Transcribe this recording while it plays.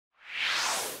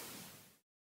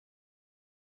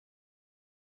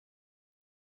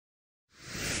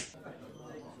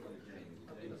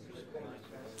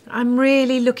I'm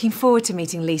really looking forward to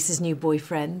meeting Lisa's new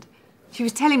boyfriend. She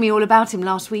was telling me all about him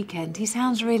last weekend. He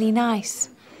sounds really nice.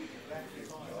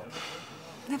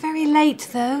 They're very late,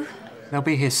 though. They'll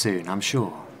be here soon, I'm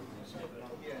sure.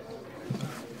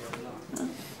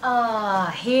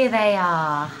 Ah, here they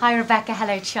are. Hi, Rebecca.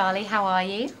 Hello, Charlie. How are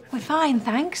you? We're fine,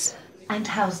 thanks. And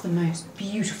how's the most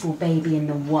beautiful baby in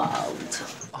the world?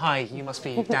 Hi, you must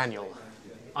be Daniel.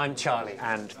 I'm Charlie,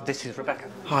 and this is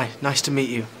Rebecca. Hi, nice to meet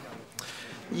you.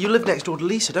 You live next door to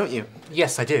Lisa, don't you?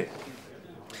 Yes, I do.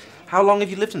 How long have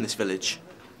you lived in this village?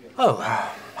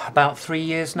 Oh, about 3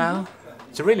 years now.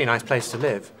 It's a really nice place to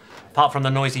live. Apart from the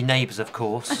noisy neighbours, of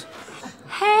course.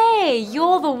 Hey,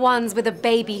 you're the ones with a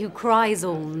baby who cries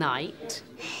all night.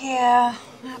 Yeah,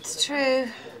 that's true.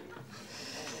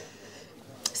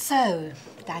 So,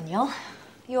 Daniel,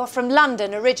 you're from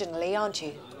London originally, aren't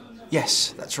you?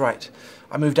 Yes, that's right.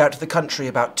 I moved out to the country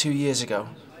about 2 years ago.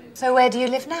 So where do you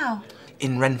live now?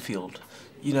 In Renfield.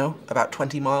 You know, about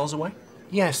 20 miles away.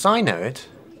 Yes, I know it.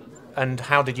 And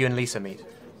how did you and Lisa meet?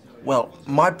 Well,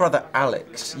 my brother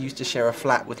Alex used to share a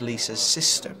flat with Lisa's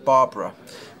sister, Barbara,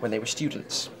 when they were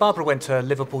students. Barbara went to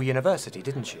Liverpool University,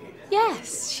 didn't she?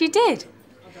 Yes, she did.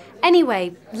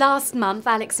 Anyway, last month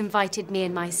Alex invited me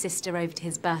and my sister over to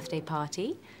his birthday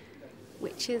party,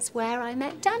 which is where I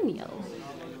met Daniel.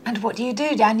 And what do you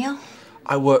do, Daniel?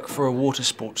 I work for a water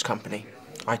sports company.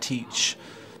 I teach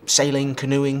sailing,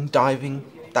 canoeing, diving,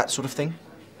 that sort of thing.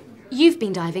 You've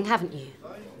been diving, haven't you?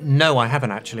 No, I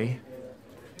haven't actually.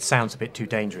 It sounds a bit too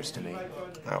dangerous to me.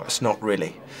 Oh, it's not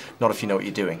really. Not if you know what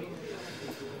you're doing.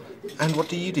 And what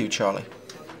do you do, Charlie?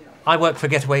 I work for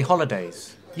Getaway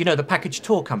Holidays. You know, the package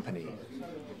tour company.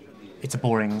 It's a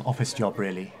boring office job,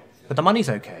 really. But the money's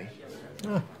okay.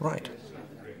 Oh, right.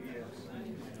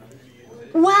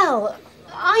 Well,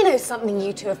 I know something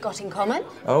you two have got in common.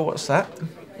 Oh, what's that?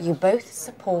 You both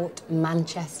support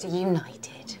Manchester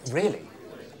United. Really?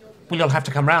 Well, you'll have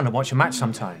to come round and watch a match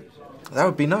sometime. That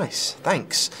would be nice,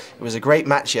 thanks. It was a great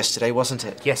match yesterday, wasn't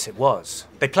it? Yes, it was.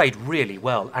 They played really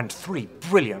well, and 3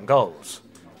 brilliant goals.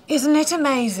 Isn't it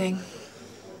amazing?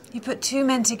 You put two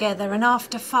men together and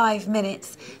after 5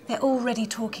 minutes, they're already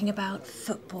talking about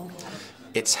football.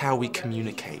 It's how we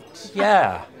communicate.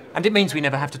 Yeah, and it means we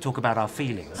never have to talk about our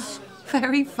feelings.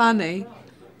 Very funny.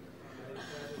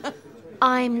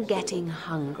 I'm getting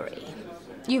hungry.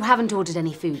 You haven't ordered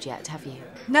any food yet, have you?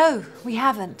 No, we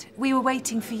haven't. We were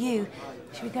waiting for you.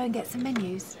 Should we go and get some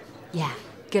menus? Yeah,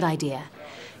 good idea.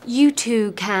 You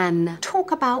two can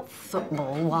talk about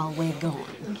football while we're gone.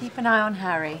 And keep an eye on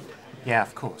Harry. Yeah,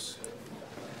 of course.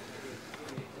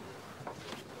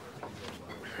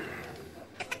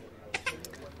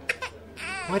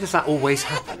 Why does that always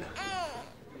happen?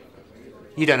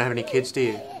 You don't have any kids, do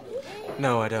you?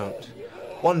 No, I don't.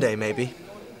 One day, maybe.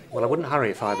 Well, I wouldn't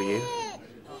hurry if I were you.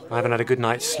 I haven't had a good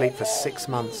night's sleep for 6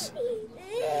 months.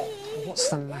 What's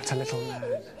the matter, little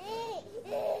man?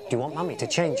 Do you want Mummy to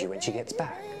change you when she gets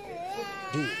back?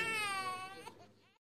 Do you?